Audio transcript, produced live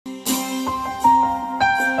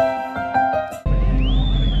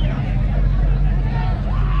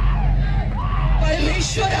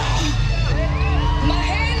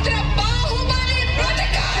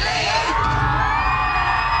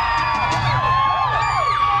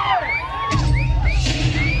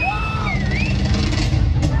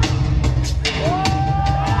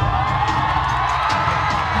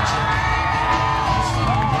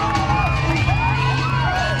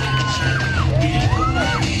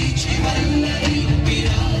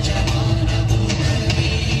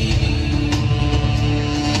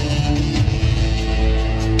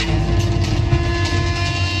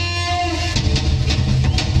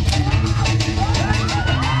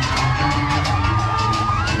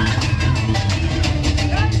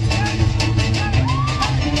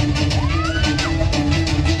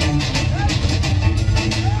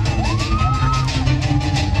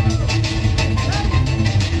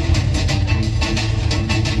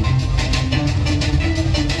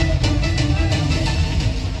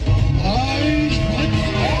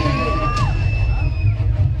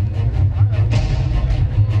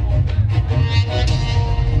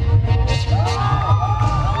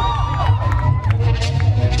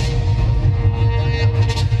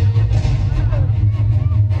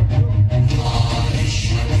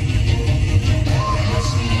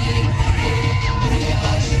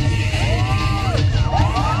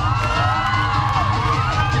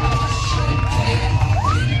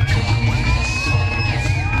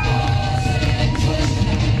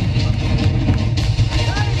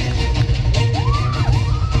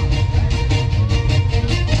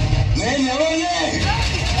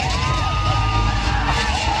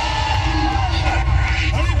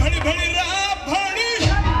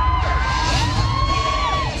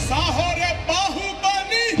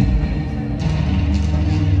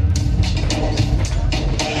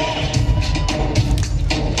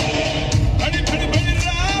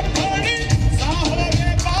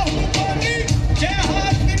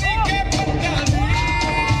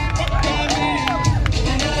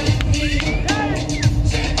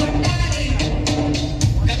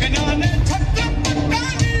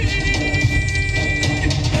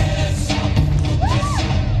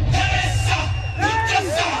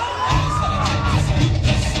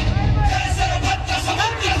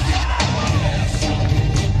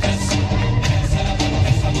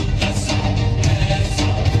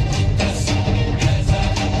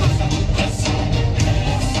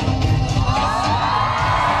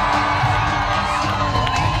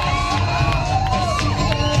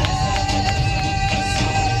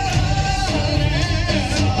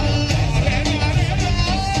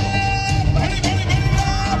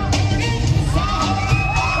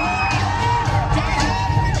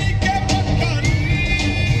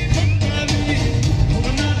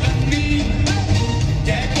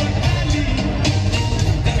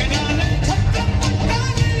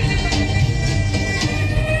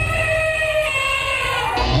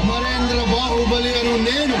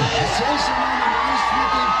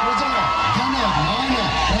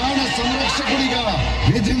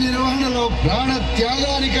విధి నిర్వహణలో ప్రాణ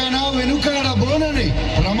త్యాగానికైనా వెనుకాడబోనని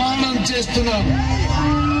ప్రమాణం చేస్తున్నాను.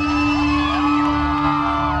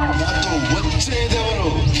 నాతో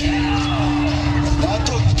వచ్చేదెవరు,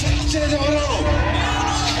 నాతో చచ్చేదెవరు,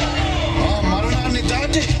 ఆ మరణాన్ని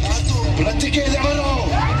దాటి నాతో బ్రతికేదెవరు?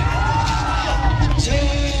 జై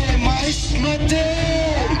మహిష్మతే.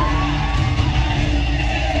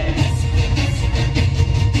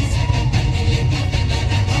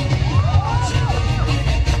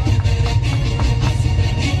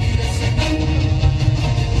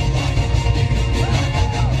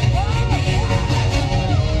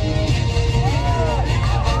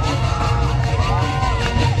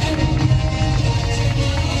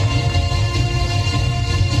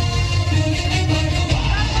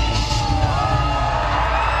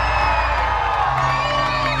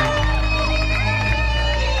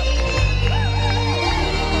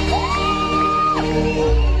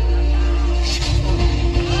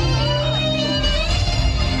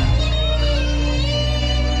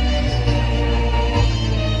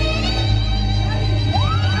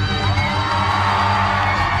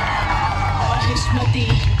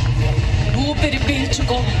 ఊపిరి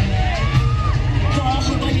పీల్చుకో,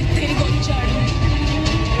 బాహుబలి తిరిగి వచ్చాడు.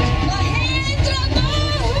 మహేంద్ర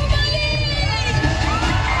బాహుబలి.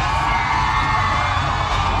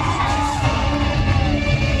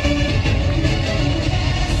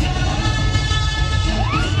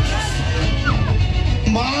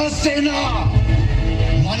 మా సేన,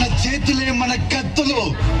 మన చేతులే మన కత్తులు,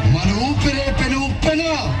 మన ఊపిరే పెను ఉప్పెన,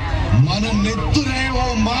 మన నెత్తురే ఓ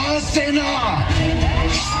మా సేన.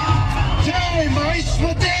 జై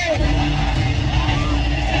మహిష్మతే.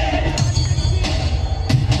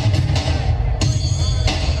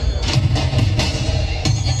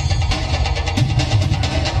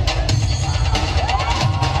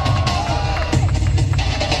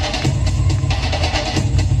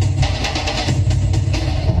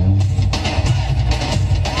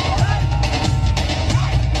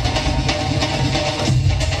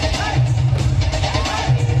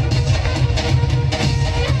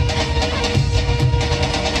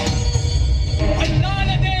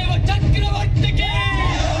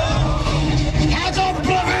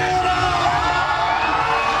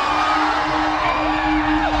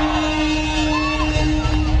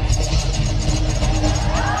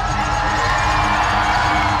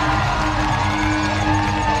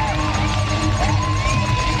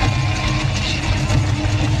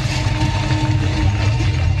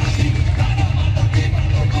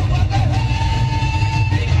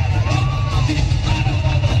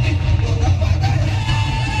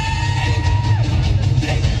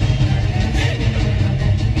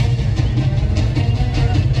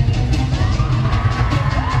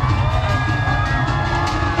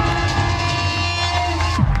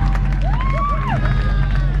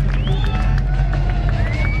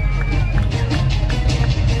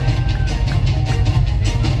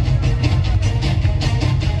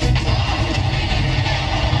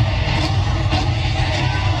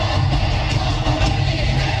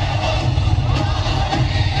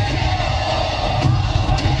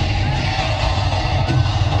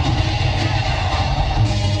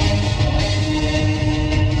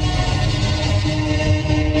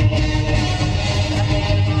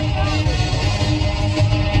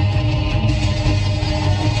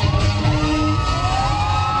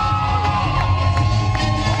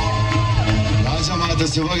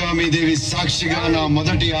 శివగామి దేవి సాక్షిగా నా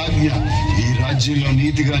మొదటి ఆజ్ఞ, ఈ రాజ్యంలో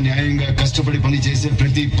నీతిగా న్యాయంగా కష్టపడి పని చేసే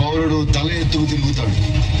ప్రతి పౌరుడు తల ఎత్తుకు తిరుగుతాడు.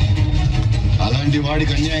 అలాంటి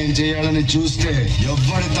వాడికి అన్యాయం చేయాలని చూస్తే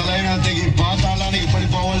ఎవ్వడి తలైనా తెగి పాతాళానికి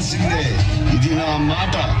పడిపోవాల్సిందే. ఇది నా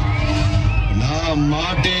మాట, నా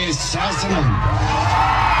మాటే శాసనం.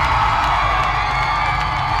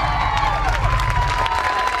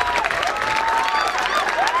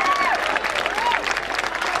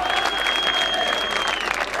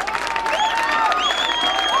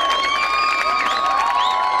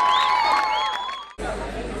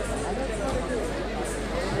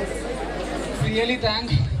 Really thank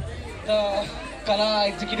the Kala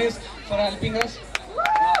executives for helping us,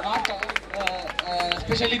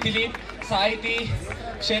 especially Dilip, Saiti,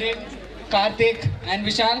 Sherin, Karthik and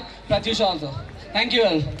Vishal, Pratyush also. Thank you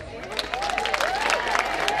all.